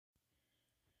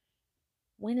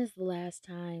When is the last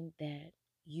time that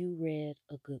you read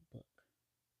a good book?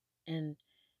 And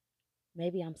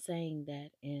maybe I'm saying that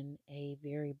in a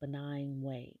very benign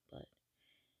way, but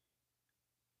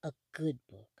a good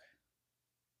book.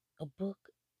 A book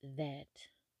that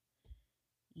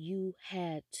you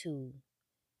had to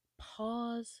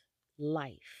pause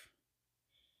life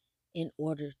in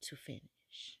order to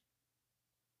finish.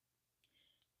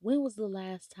 When was the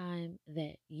last time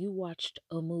that you watched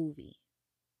a movie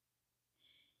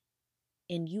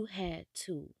and you had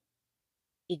to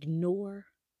ignore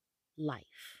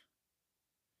life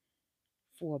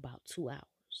for about 2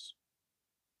 hours?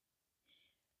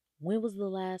 When was the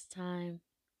last time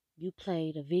you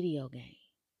played a video game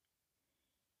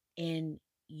and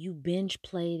you binge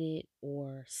played it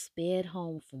or sped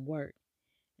home from work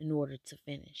in order to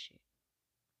finish it?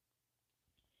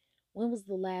 When was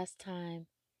the last time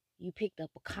you picked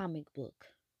up a comic book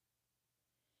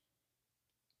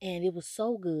and it was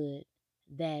so good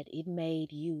that it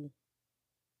made you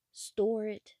store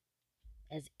it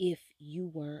as if you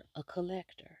were a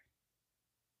collector?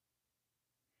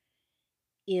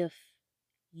 If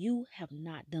you have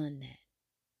not done that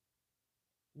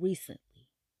recently,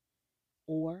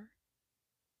 or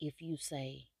if you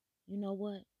say, you know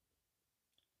what,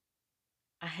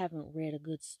 I haven't read a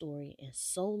good story in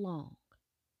so long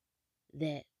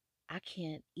that I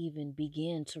can't even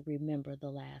begin to remember the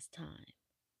last time,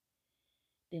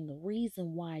 then the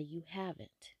reason why you haven't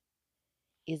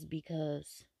is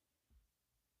because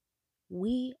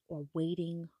we are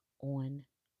waiting on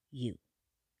you.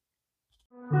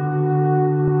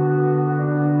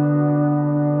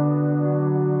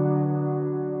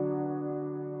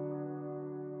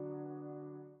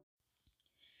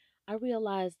 I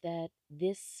realize that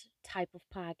this type of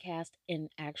podcast, and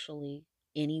actually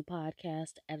any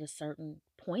podcast at a certain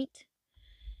point,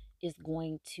 is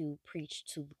going to preach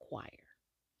to the choir.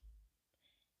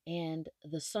 And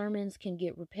the sermons can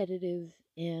get repetitive,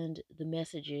 and the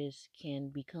messages can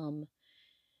become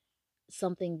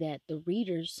something that the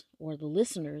readers, or the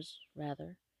listeners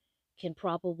rather, can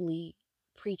probably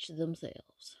preach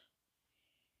themselves.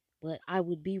 But I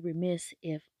would be remiss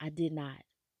if I did not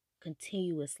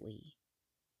continuously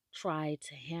try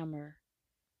to hammer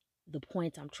the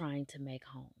point I'm trying to make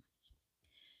home.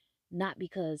 Not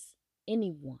because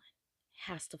anyone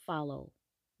has to follow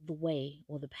the way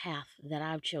or the path that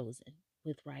I've chosen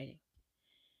with writing,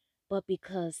 but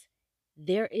because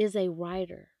there is a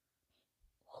writer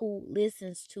who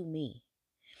listens to me.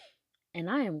 And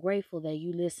I am grateful that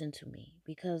you listen to me,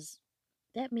 because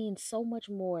that means so much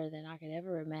more than I could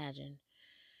ever imagine.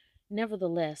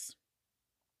 Nevertheless,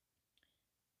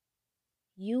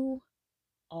 you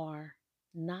are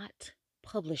not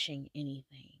publishing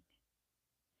anything.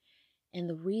 And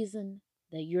the reason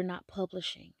that you're not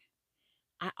publishing,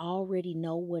 I already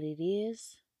know what it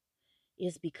is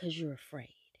because you're afraid.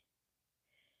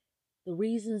 The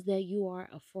reasons that you are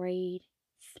afraid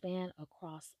span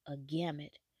across a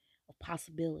gamut of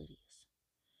possibilities.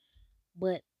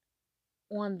 But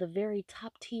on the very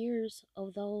top tiers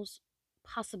of those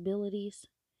possibilities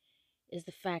is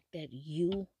the fact that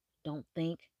you don't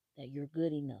think that you're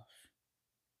good enough.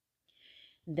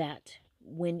 That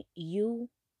when you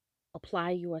apply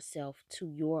yourself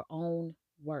to your own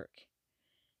work,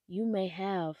 you may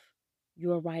have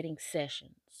your writing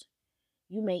sessions.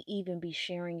 You may even be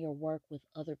sharing your work with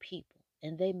other people,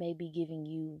 and they may be giving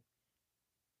you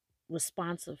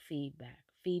responsive feedback,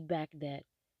 feedback that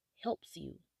helps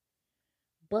you.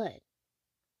 But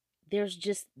there's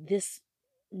just this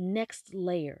next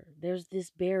layer, there's this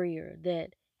barrier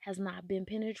that has not been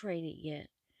penetrated yet.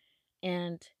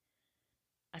 And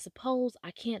I suppose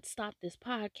I can't stop this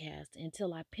podcast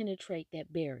until I penetrate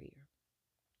that barrier.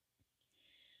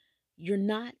 You're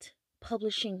not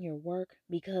publishing your work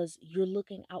because you're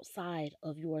looking outside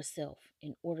of yourself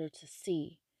in order to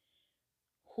see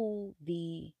who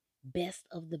the best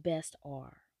of the best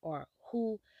are, or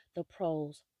who the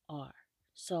pros are.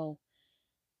 So,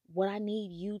 what I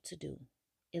need you to do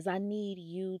is I need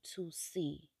you to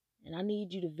see, and I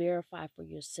need you to verify for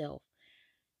yourself.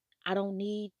 I don't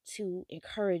need to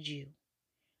encourage you.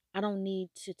 I don't need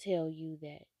to tell you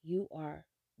that you are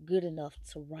good enough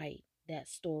to write that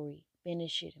story,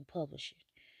 finish it, and publish it.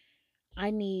 I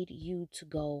need you to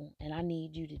go and I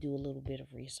need you to do a little bit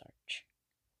of research.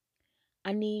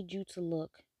 I need you to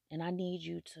look and I need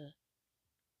you to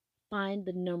find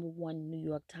the number one New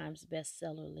York Times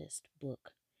bestseller list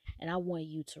book. And I want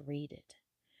you to read it.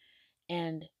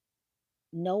 And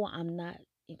no, I'm not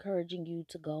encouraging you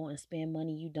to go and spend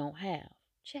money you don't have.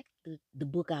 Check the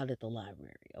book out at the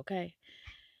library, okay?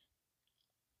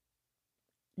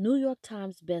 New York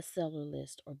Times bestseller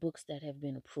list are books that have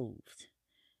been approved.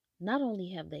 Not only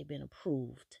have they been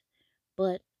approved,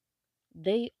 but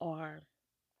they are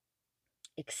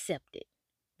accepted.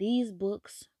 These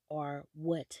books are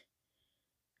what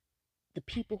the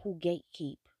people who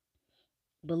gatekeep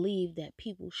believe that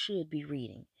people should be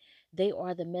reading. They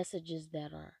are the messages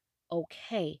that are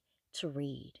okay to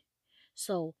read.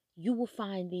 So you will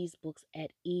find these books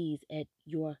at ease at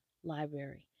your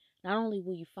library. Not only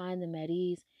will you find them at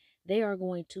ease, they are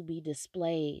going to be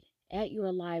displayed at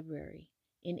your library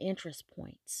in interest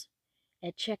points,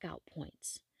 at checkout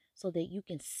points, so that you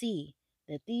can see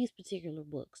that these particular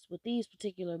books with these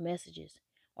particular messages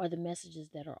are the messages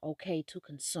that are okay to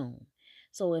consume.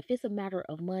 So if it's a matter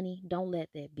of money, don't let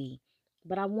that be.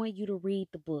 But I want you to read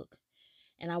the book.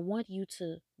 And I want you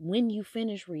to, when you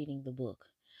finish reading the book,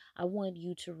 I want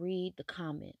you to read the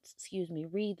comments,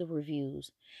 read the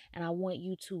reviews. And I want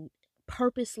you to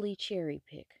purposely cherry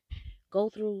pick. Go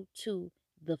through to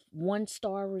the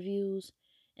 1-star reviews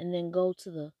and then go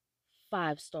to the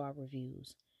 5-star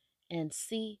reviews and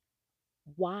see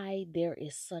why there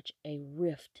is such a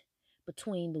rift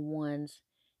between the ones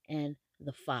and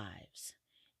the fives.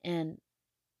 And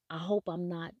I hope I'm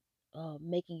not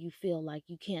making you feel like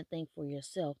you can't think for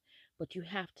yourself, but you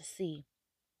have to see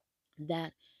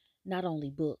that not only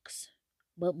books,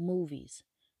 but movies.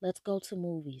 Let's go to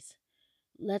movies.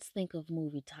 Let's think of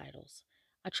movie titles.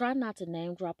 I try not to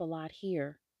name drop a lot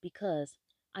here because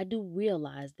I do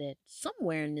realize that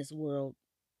somewhere in this world,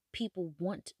 people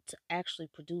want to actually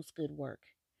produce good work.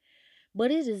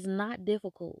 But it is not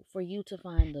difficult for you to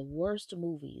find the worst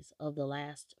movies of the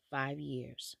last 5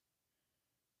 years.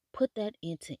 Put that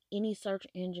into any search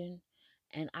engine,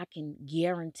 and I can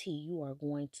guarantee you are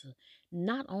going to,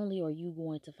 not only are you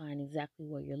going to find exactly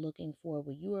what you're looking for,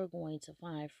 but you are going to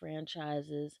find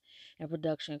franchises and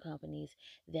production companies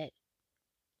that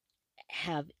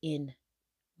have in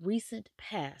recent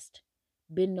past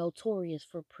been notorious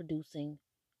for producing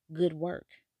good work.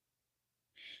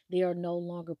 They are no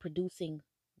longer producing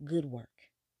good work.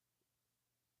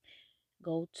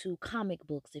 Go to comic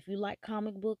books. If you like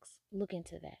comic books, look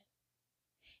into that.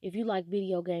 If you like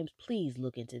video games, please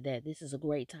look into that. This is a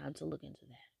great time to look into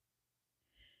that.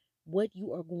 What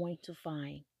you are going to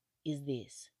find is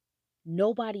this: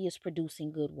 nobody is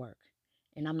producing good work.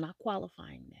 And I'm not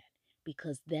qualifying that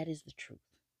because that is the truth.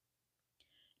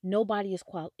 Nobody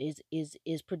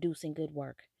is producing good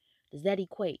work. Does that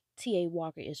equate T.A.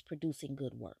 Walker is producing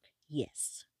good work?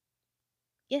 Yes.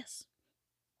 Yes.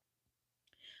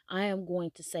 I am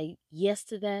going to say yes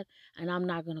to that, and I'm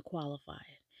not going to qualify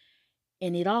it.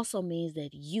 And it also means that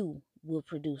you will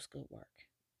produce good work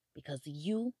because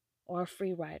you are a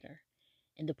free writer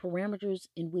and the parameters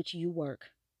in which you work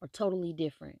are totally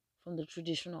different from the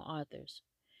traditional authors.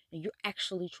 And you're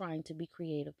actually trying to be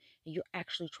creative and you're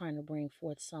actually trying to bring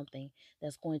forth something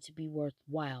that's going to be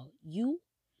worthwhile. You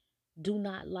do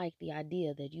not like the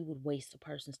idea that you would waste a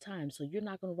person's time. So you're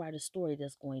not going to write a story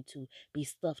that's going to be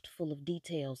stuffed full of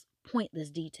details, pointless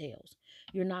details.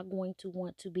 You're not going to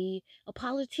want to be a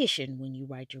politician when you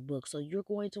write your book. So you're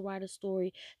going to write a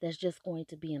story that's just going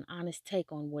to be an honest take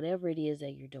on whatever it is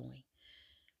that you're doing.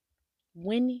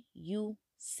 When you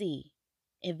see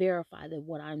and verify that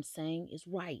what I'm saying is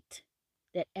right,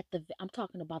 that I'm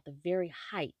talking about the very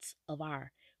heights of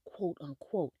our quote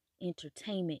unquote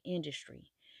entertainment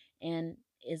industry. And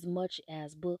as much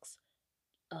as books,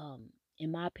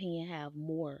 in my opinion, have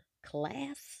more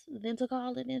class than to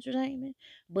call it entertainment,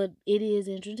 but it is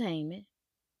entertainment,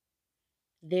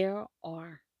 there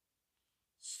are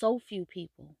so few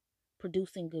people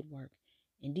producing good work.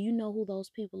 And do you know who those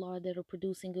people are that are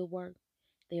producing good work?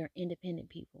 They are independent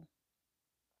people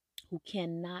who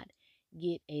cannot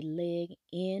get a leg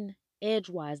in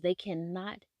edgewise. They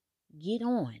cannot get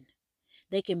on.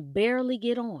 They can barely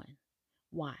get on.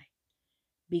 Why?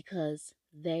 Because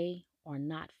they are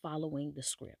not following the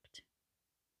script.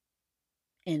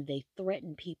 And they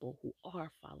threaten people who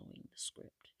are following the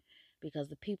script. Because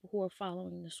the people who are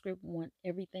following the script want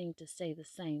everything to stay the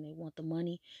same. They want the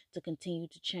money to continue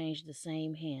to change the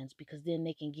same hands because then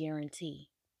they can guarantee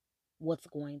what's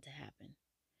going to happen.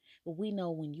 But we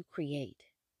know when you create,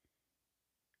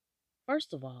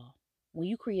 first of all, when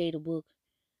you create a book,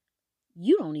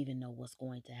 you don't even know what's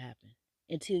going to happen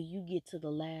until you get to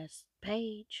the last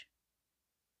page.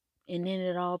 And then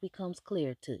it all becomes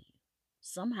clear to you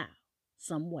somehow,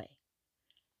 some way.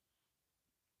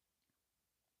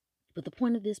 But the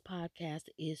point of this podcast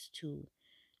is to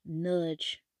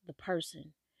nudge the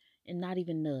person, and not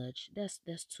even nudge.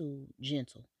 That's too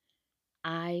gentle.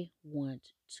 I want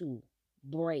to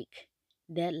break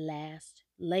that last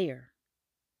layer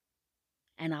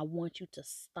And I want you to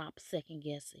stop second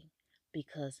guessing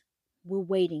because we're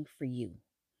waiting for you.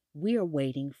 We're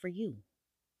waiting for you.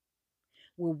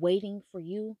 We're waiting for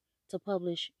you to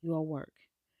publish your work.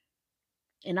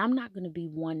 And I'm not going to be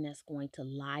one that's going to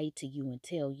lie to you and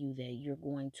tell you that you're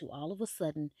going to all of a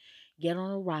sudden get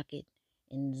on a rocket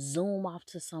and zoom off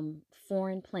to some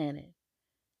foreign planet.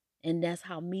 And that's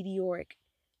how meteoric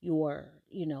your,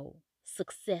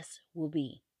 success will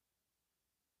be.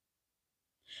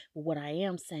 But what I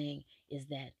am saying is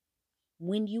that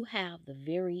when you have the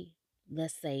very,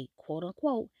 let's say, quote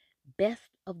unquote, best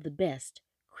of the best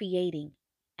creating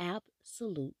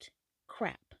absolute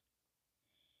crap,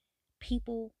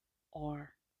 people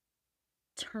are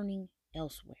turning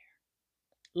elsewhere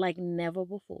like never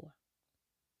before.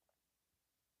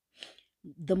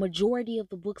 The majority of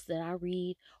the books that I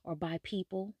read are by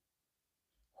people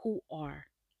who are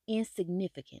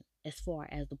insignificant as far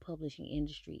as the publishing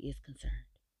industry is concerned.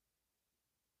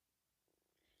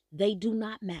 They do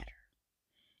not matter.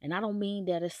 And I don't mean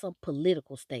that as some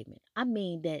political statement. I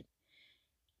mean that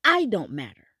I don't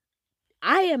matter.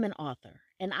 I am an author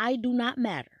and I do not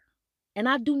matter. And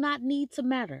I do not need to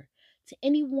matter to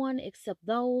anyone except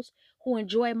those who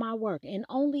enjoy my work and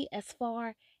only as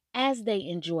far as they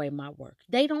enjoy my work.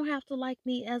 They don't have to like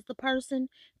me as the person,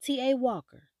 T.A.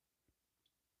 Walker.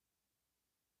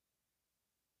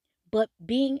 But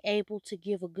being able to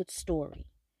give a good story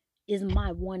is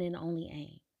my one and only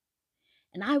aim.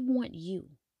 And I want you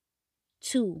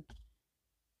to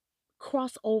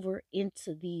cross over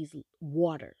into these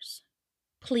waters.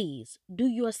 Please do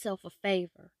yourself a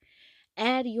favor.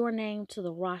 Add your name to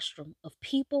the rostrum of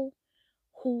people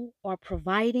who are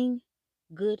providing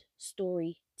good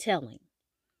storytelling.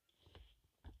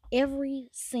 Every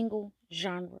single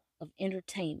genre of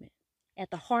entertainment, at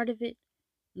the heart of it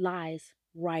lies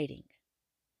writing.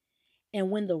 And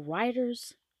when the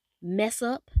writers mess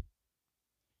up,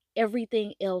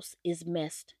 everything else is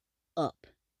messed up.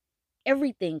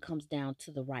 Everything comes down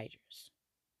to the writers.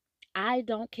 I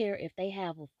don't care if they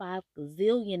have a $5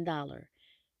 gazillion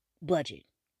budget.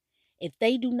 If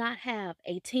they do not have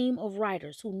a team of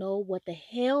writers who know what the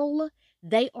hell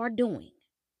they are doing,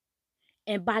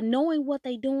 and by knowing what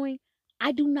they're doing,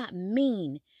 I do not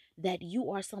mean that you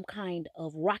are some kind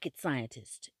of rocket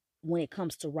scientist when it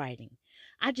comes to writing.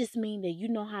 I just mean that you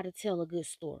know how to tell a good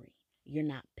story. You're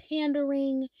not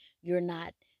pandering, you're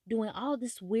not doing all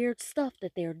this weird stuff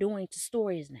that they're doing to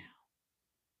stories now.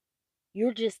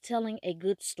 You're just telling a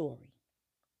good story.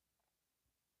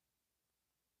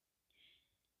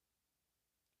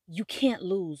 You can't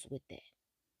lose with that.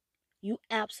 You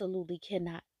absolutely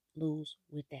cannot lose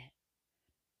with that.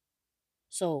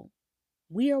 So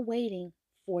we are waiting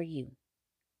for you.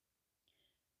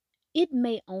 It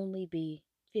may only be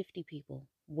 50 people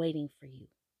waiting for you.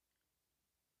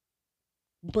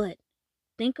 But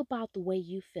think about the way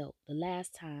you felt the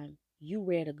last time you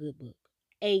read a good book.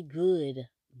 A good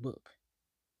book.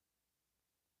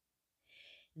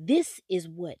 This is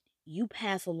what you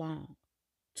pass along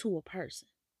to a person.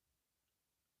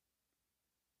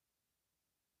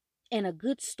 And a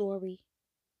good story,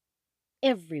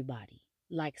 everybody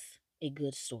likes a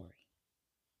good story.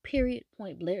 Period,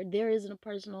 point blank. There isn't a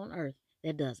person on earth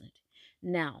that doesn't.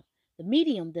 Now, the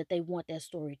medium that they want that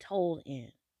story told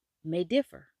in may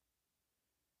differ,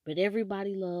 but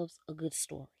everybody loves a good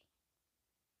story.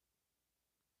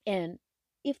 And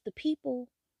if the people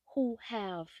who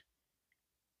have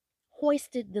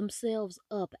hoisted themselves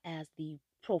up as the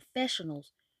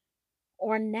professionals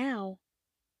are now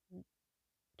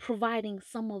providing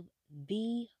some of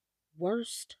the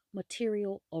worst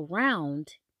material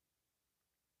around,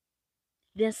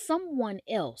 then someone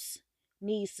else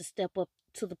needs to step up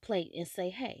to the plate and say,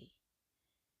 hey,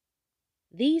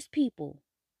 these people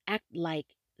act like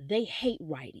they hate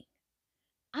writing.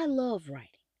 I love writing.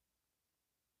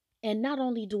 And not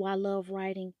only do I love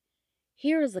writing,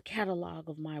 here is a catalog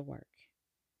of my work.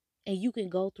 And you can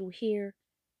go through here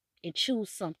and choose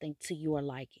something to your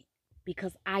liking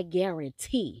because I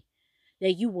guarantee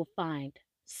that you will find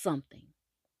something.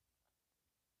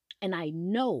 And I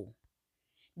know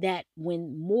that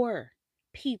when more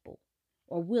people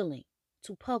are willing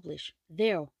to publish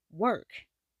their work,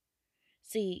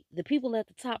 see, the people at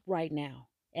the top right now,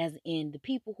 as in the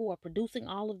people who are producing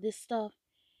all of this stuff,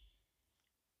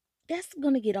 that's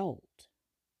going to get old.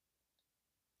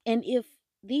 And if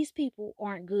these people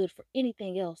aren't good for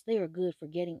anything else, they are good for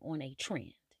getting on a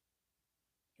trend.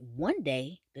 One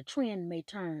day, the trend may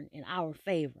turn in our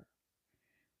favor,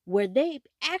 where they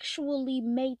actually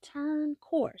may turn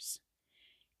course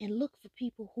and look for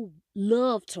people who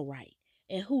love to write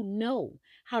and who know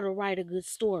how to write a good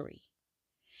story.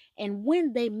 And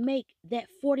when they make that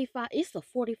 45, it's a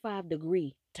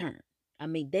 45-degree turn. I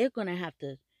mean, they're going to have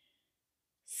to,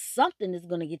 something is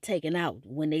going to get taken out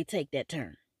when they take that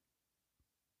turn.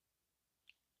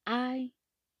 I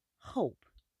hope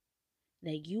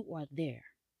that you are there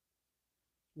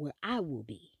where I will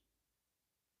be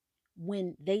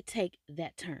when they take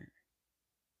that turn,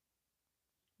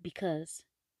 because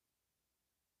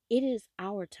it is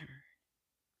our turn.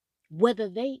 Whether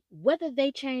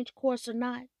they change course or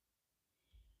not,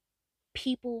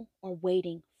 people are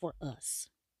waiting for us.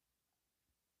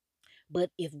 But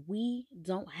if we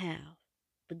don't have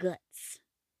the guts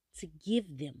to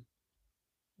give them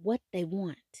what they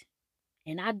want,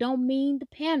 and I don't mean the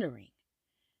pandering,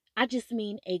 I just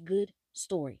mean a good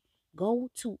story. Go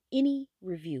to any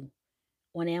review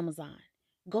on Amazon.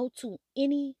 Go to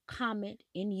any comment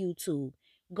in YouTube.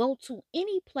 Go to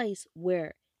any place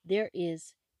where there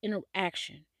is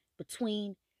interaction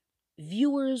between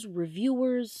viewers,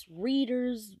 reviewers,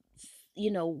 readers,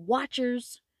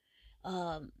 watchers,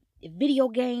 um, video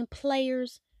game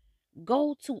players.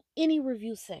 Go to any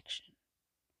review section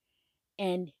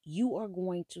and you are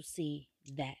going to see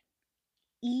that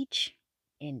each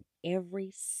and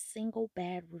every single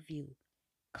bad review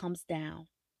comes down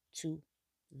to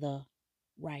the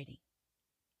writing.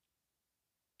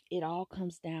 It all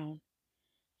comes down.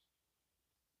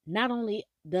 Not only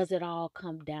does it all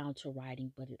come down to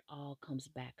writing, but it all comes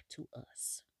back to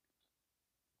us.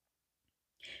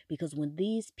 Because when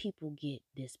these people get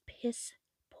this piss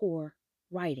poor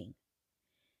writing,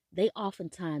 they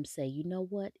oftentimes say, you know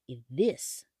what? If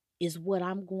this is what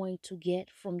I'm going to get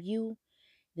from you,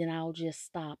 then I'll just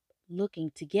stop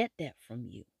looking to get that from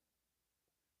you.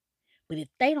 But if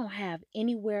they don't have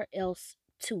anywhere else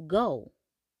to go,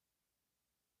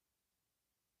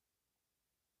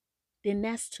 then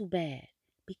that's too bad,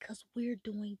 because we're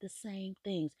doing the same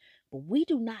things. But we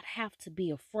do not have to be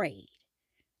afraid.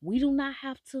 We do not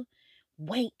have to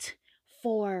wait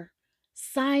for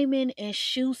Simon and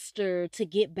Schuster to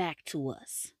get back to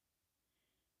us.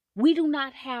 We do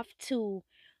not have to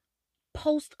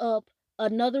post up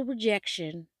another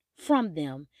rejection from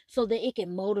them so that it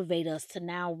can motivate us to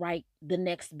now write the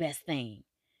next best thing.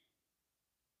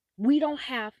 We don't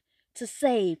have to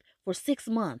save for 6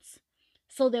 months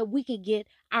so that we can get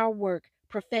our work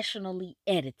professionally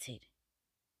edited.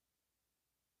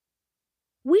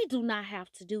 We do not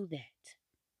have to do that.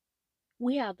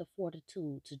 We have the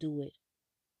fortitude to do it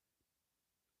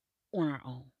on our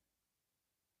own.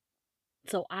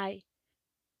 So I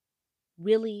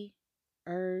really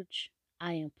urge,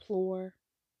 I implore,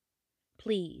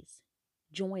 please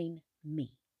join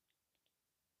me.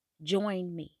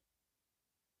 Join me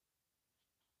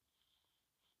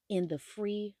in the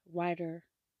free writer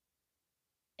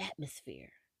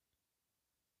atmosphere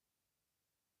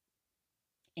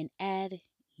and add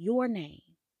your name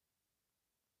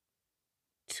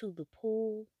to the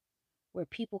pool where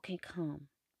people can come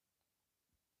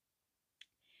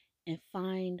and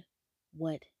find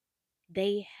what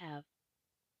they have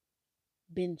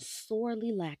been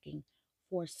sorely lacking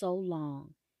for so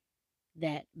long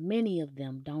that many of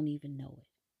them don't even know it.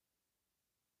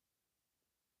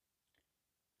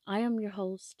 I am your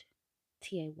host,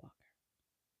 T.A. Walker,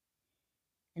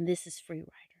 and this is Free Writer.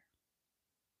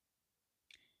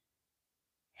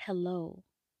 Hello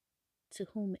to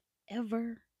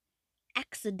whomever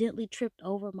accidentally tripped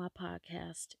over my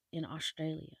podcast in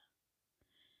Australia.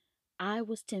 I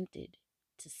was tempted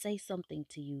to say something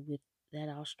to you with that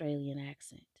Australian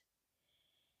accent.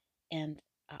 And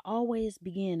I always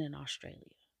begin in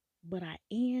Australia, but I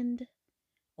end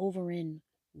over in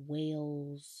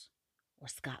Wales or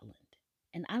Scotland.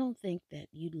 And I don't think that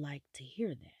you'd like to hear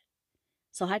that.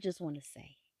 So I just want to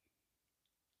say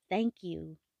thank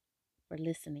you for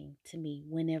listening to me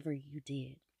whenever you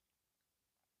did.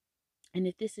 And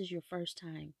if this is your first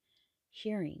time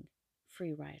hearing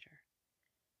Free Writer,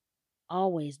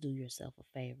 always do yourself a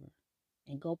favor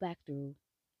and go back through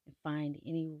and find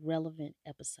any relevant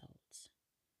episodes.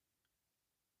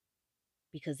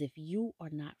 Because if you are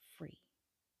not free,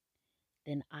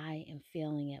 then I am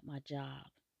failing at my job.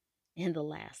 And the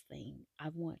last thing I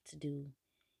want to do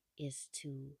is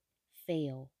to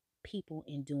fail people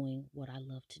in doing what I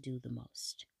love to do the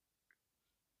most.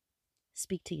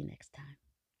 Speak to you next time.